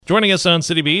Joining us on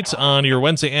City Beat on your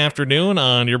Wednesday afternoon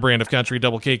on your brand of country,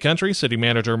 Double K Country, City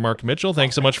Manager Mark Mitchell.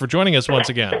 Thanks so much for joining us once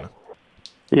again.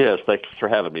 Yes, thanks for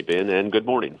having me, Ben, and good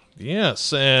morning.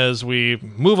 Yes, as we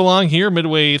move along here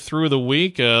midway through the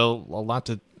week, a lot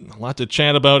to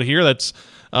chat about here that's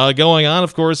going on.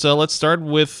 Of course, let's start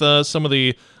with some of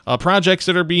the projects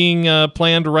that are being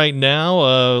planned right now.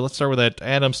 Let's start with that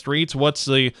Adams Street. What's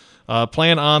the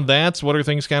plan on that? What are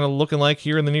things kind of looking like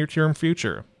here in the near-term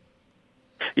future?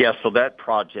 Yeah, so that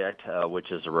project, which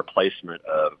is a replacement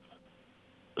of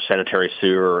sanitary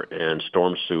sewer and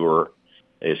storm sewer,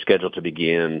 is scheduled to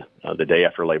begin the day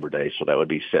after Labor Day, so that would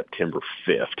be September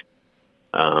 5th.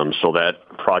 So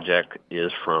that project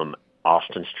is from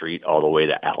Austin Street all the way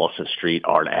to Allison Street,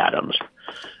 Art Adams.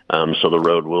 So the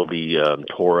road will be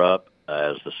tore up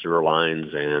as the sewer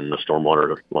lines and the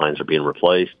stormwater lines are being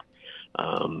replaced.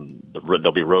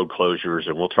 There'll be road closures,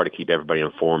 and we'll try to keep everybody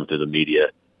informed through the media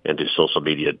and through social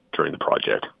media during the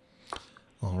project.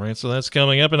 All right, so that's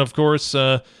coming up, and of course,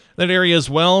 that area as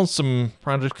well. Some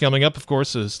projects coming up, of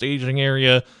course, a staging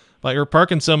area by your park,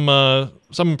 and some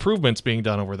improvements being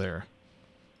done over there.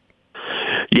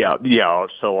 Yeah.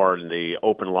 So in the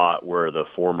open lot where the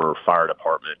former fire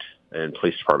department and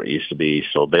police department used to be,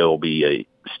 so there will be a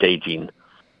staging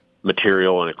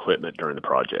material and equipment during the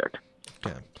project.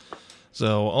 Okay.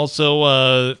 So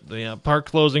also the park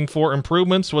closing for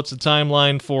improvements. What's the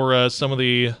timeline for some of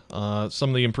the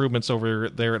improvements over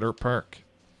there at our park?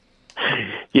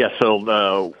 Yeah,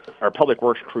 so our public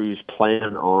works crews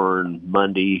plan on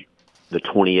Monday, the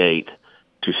 28th,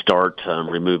 to start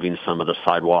removing some of the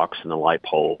sidewalks and the light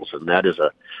poles, and that is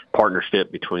a partnership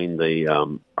between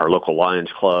our local Lions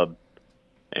Club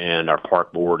and our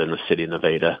park board and the city of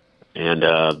Nevada. And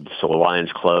so the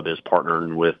Lions Club is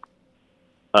partnering with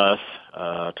us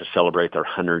to celebrate their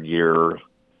 100-year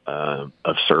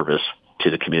of service to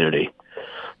the community.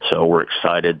 So we're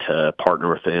excited to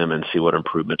partner with them and see what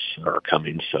improvements are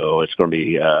coming. So it's going to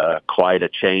be quite a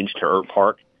change to Earth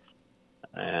Park.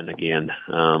 And again,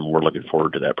 we're looking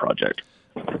forward to that project.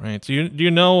 Right. Do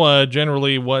you know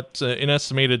generally what an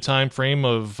estimated time frame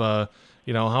of how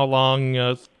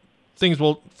long things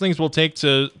will take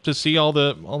to see all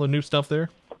the new stuff there?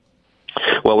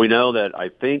 Well, we know that I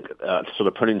think so.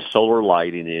 They're putting solar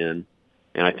lighting in,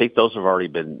 and I think those have already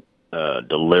been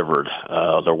delivered.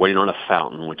 They're waiting on a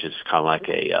fountain, which is kind of like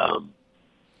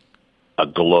a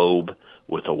globe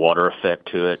with a water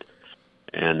effect to it.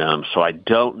 And so I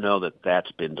don't know that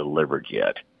that's been delivered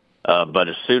yet. But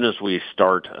as soon as we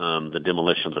start the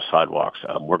demolition of the sidewalks,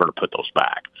 we're going to put those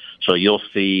back. So you'll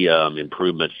see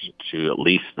improvements to at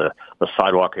least the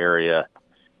sidewalk area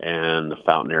and the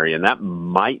fountain area. And that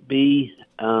might be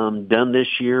done this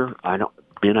year. I don't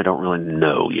really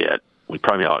know yet. We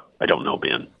probably ought. I don't know,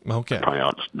 Ben. Okay. I probably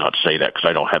ought not say that because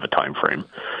I don't have a time frame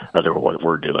of what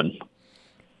we're doing.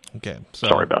 Okay. So,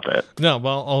 sorry about that. No,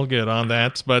 well, all good on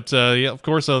that. But yeah, of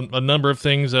course, a number of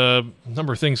things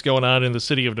going on in the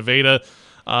city of Nevada.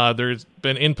 There's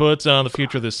been input on the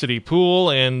future of the city pool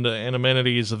and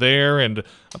amenities there, and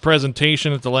a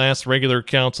presentation at the last regular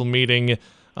council meeting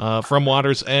from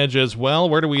Water's Edge as well.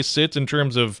 Where do we sit in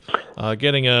terms of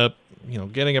getting a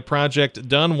project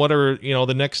done? What are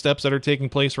the next steps that are taking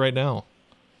place right now?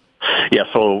 Yeah,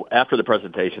 so after the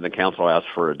presentation, the council asked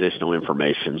for additional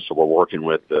information. So we're working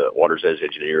with the Water's Edge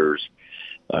engineers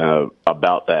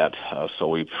about that. So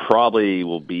we probably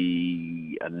will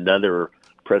be another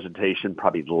presentation,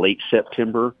 probably late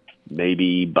September,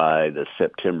 maybe by the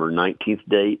September 19th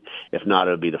date. If not,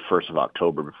 it'll be the 1st of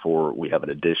October before we have an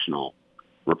additional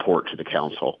report to the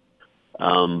council.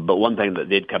 But one thing that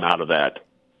did come out of that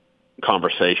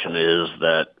conversation is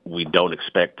that we don't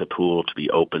expect the pool to be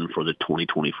open for the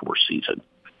 2024 season.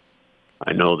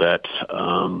 I know that's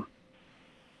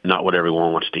not what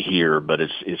everyone wants to hear, but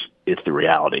it's the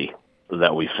reality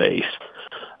that we face.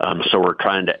 So we're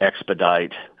trying to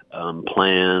expedite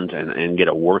plans and get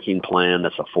a working plan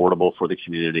that's affordable for the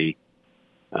community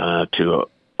to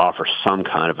offer some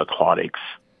kind of aquatics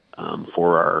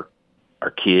for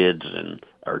our kids and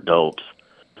our adults.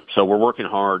 So we're working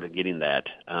hard at getting that.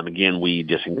 Again, we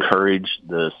just encourage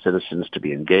the citizens to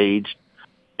be engaged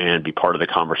and be part of the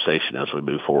conversation as we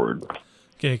move forward.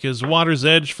 Okay, because Water's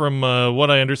Edge, from what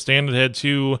I understand, it had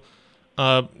two,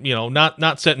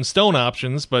 not set in stone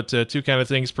options, but two kind of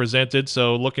things presented.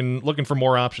 So looking for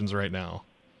more options right now.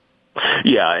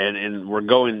 Yeah, and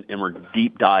we're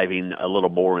deep diving a little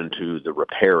more into the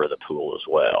repair of the pool as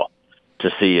well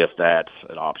to see if that's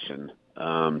an option,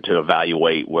 to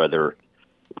evaluate whether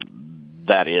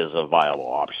that is a viable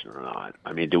option or not.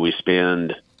 I mean, do we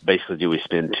spend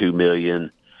 $2 million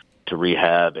to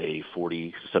rehab a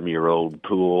 40-some-year-old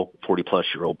pool,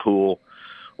 40-plus-year-old pool,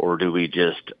 or do we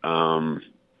just demo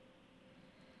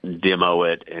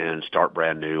it and start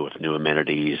brand new with new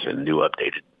amenities and new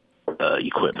updated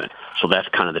equipment? So that's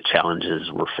kind of the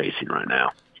challenges we're facing right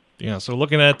now. Yeah, so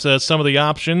looking at some of the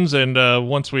options, and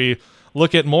once we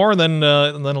look at more, then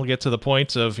we'll get to the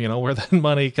point of where that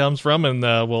money comes from, and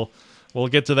we'll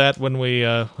get to that when we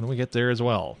get there as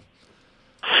well.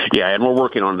 Yeah, and we're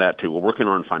working on that too. We're working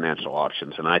on financial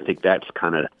options, and I think that's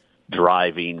kind of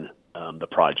driving the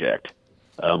project.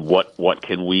 What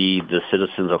can we, the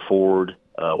citizens, afford?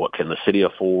 What can the city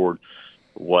afford?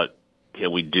 What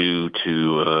can we do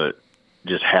to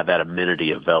just have that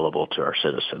amenity available to our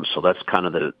citizens? So that's kind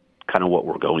of what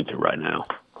we're going through right now.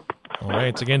 All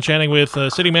right. Again, chatting with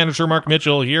City Manager Mark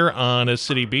Mitchell here on a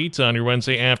City Beat on your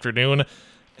Wednesday afternoon.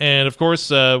 And, of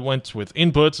course, went with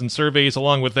inputs and surveys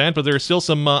along with that, but there are still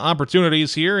some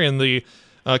opportunities here in the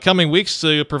coming weeks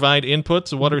to provide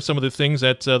inputs. What are some of the things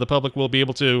that the public will be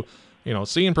able to,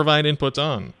 see and provide inputs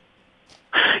on?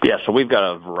 Yeah, so we've got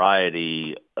a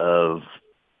variety of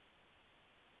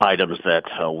items that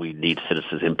we need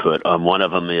citizens' input. One of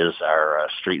them is our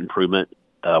street improvement.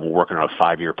 We're working on a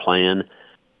 5-year plan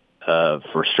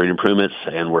for street improvements,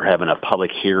 and we're having a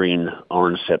public hearing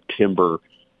on September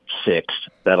 6th.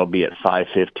 That'll be at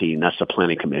 5:15. That's the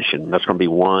Planning Commission. That's going to be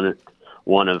one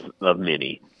of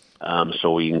many.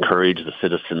 So we encourage the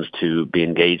citizens to be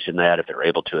engaged in that. If they're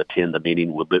able to attend the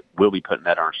meeting, we'll be putting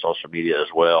that on our social media as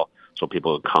well, so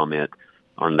people can comment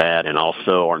on that. And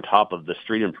also, on top of the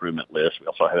street improvement list, we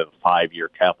also have a 5-year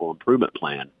capital improvement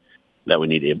plan that we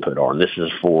need input on. This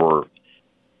is for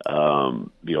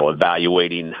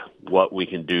evaluating what we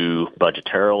can do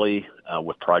budgetarily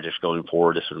with projects going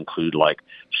forward. This would include like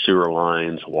sewer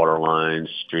lines, water lines,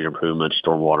 street improvements,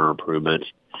 stormwater improvements.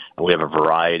 And we have a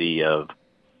variety of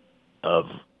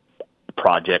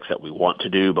projects that we want to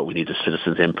do, but we need the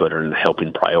citizens' input in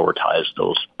helping prioritize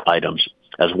those items,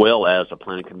 as well as the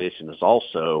Planning Commission is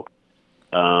also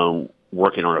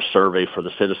working on a survey for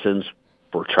the citizens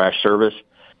for trash service,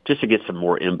 just to get some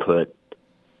more input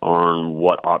on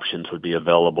what options would be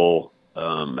available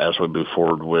as we move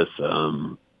forward with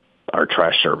our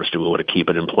trash service. Do we want to keep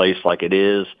it in place like it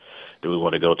is? Do we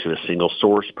want to go to a single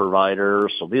source provider?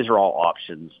 So these are all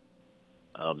options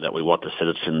that we want the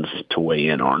citizens to weigh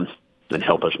in on and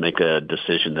help us make a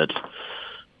decision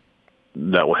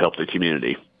that will help the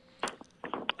community.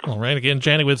 All right. Again,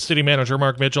 chatting with City Manager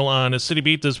Mark Mitchell on a City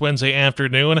Beat this Wednesday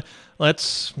afternoon.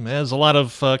 Let's, as a lot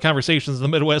of conversations in the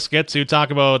Midwest get to, talk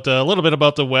about a little bit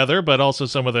about the weather, but also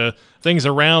some of the things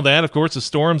around that. Of course, the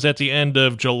storms at the end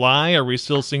of July. Are we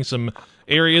still seeing some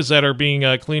areas that are being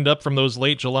cleaned up from those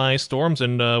late July storms?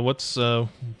 And what's, where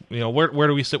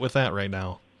do we sit with that right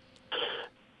now?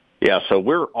 Yeah, so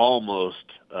we're almost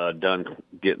done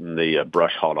getting the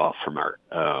brush hauled off from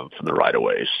the right of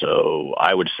way. So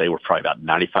I would say we're probably about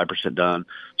 95% done.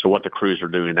 So what the crews are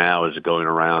doing now is going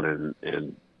around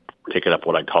and picking up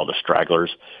what I call the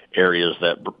stragglers, areas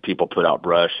that people put out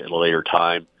brush at a later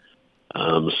time.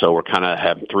 So we're kind of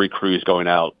having 3 crews going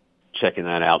out, checking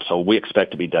that out. So we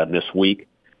expect to be done this week.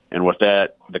 And with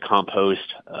that, the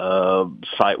compost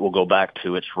site will go back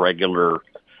to its regular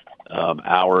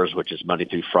hours, which is Monday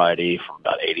through Friday from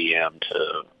about 8 a.m.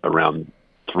 to around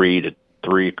 3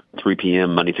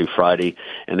 p.m. Monday through Friday.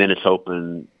 And then it's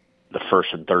open the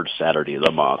first and third Saturday of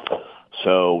the month.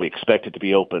 So we expect it to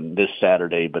be open this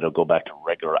Saturday, but it'll go back to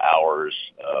regular hours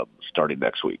starting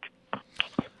next week.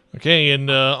 Okay,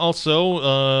 and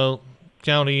also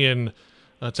county and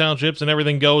townships and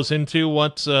everything goes into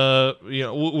what, with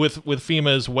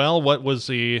FEMA as well. What was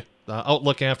the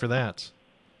outlook after that?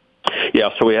 Yeah,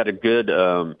 so we had a good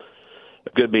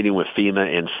meeting with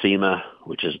FEMA and SEMA,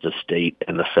 which is the state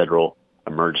and the federal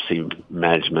emergency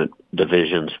management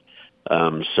divisions.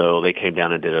 So they came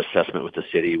down and did an assessment with the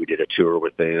city. We did a tour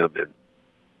with them,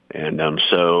 and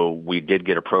so we did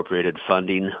get appropriated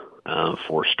funding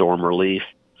for storm relief.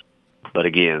 But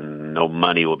again, no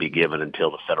money will be given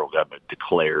until the federal government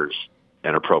declares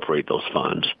and appropriate those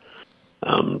funds.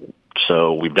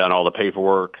 So we've done all the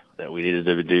paperwork that we needed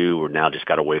to do. We're now just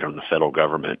got to wait on the federal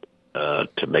government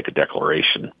to make a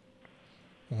declaration.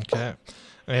 Okay.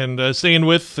 And staying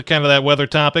with kind of that weather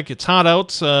topic, it's hot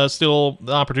out. Still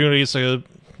opportunities to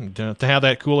have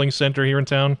that cooling center here in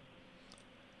town?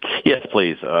 Yes,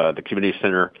 please. The community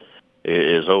center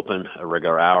is open at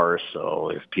regular hours, so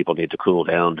if people need to cool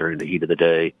down during the heat of the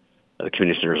day, the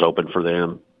community center is open for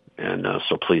them, and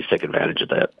so please take advantage of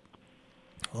that.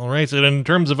 All right. And in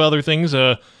terms of other things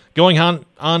going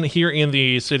on here in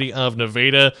the city of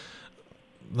Nevada,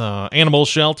 animal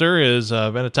shelter has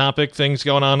been a topic. Things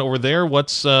going on over there.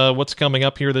 What's coming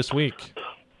up here this week?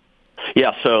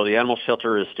 Yeah, so the animal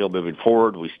shelter is still moving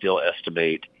forward. We still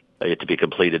estimate it to be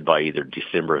completed by either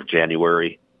December or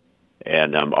January.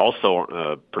 And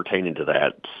also pertaining to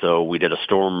that, so we did a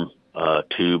storm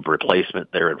tube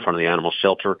replacement there in front of the animal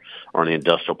shelter on the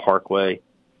Industrial Parkway.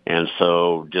 And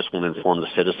so just want to inform the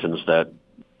citizens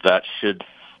that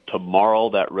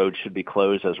tomorrow that road should be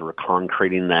closed as we're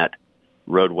concreting that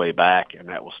roadway back, and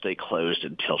that will stay closed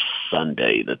until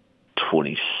Sunday, the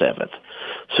 27th.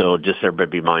 So just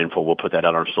everybody be mindful. We'll put that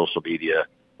out on social media.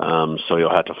 So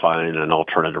you'll have to find an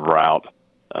alternative route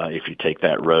if you take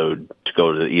that road to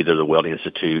go to either the Welding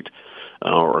Institute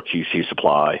or QC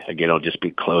Supply. Again, it'll just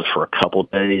be closed for a couple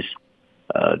of days.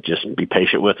 Just be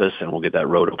patient with us, and we'll get that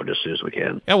road open as soon as we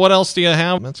can. Yeah, what else do you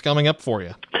have that's coming up for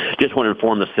you? Just want to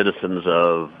inform the citizens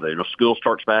of, school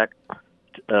starts back.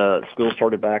 School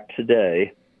started back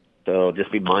today, so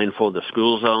just be mindful of the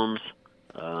school zones,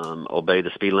 obey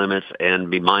the speed limits, and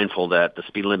be mindful that the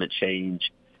speed limit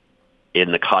change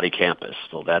in the Cotty campus.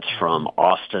 So that's from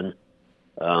Austin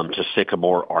to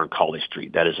Sycamore on College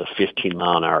Street. That is a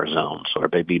 15-mile-an-hour zone. So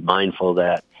everybody be mindful of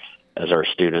that as our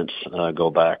students go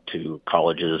back to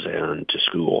colleges and to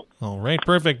school. All right,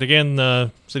 perfect.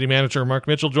 Again, City Manager Mark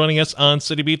Mitchell joining us on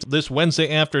City Beat this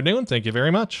Wednesday afternoon. Thank you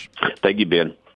very much. Thank you, Ben.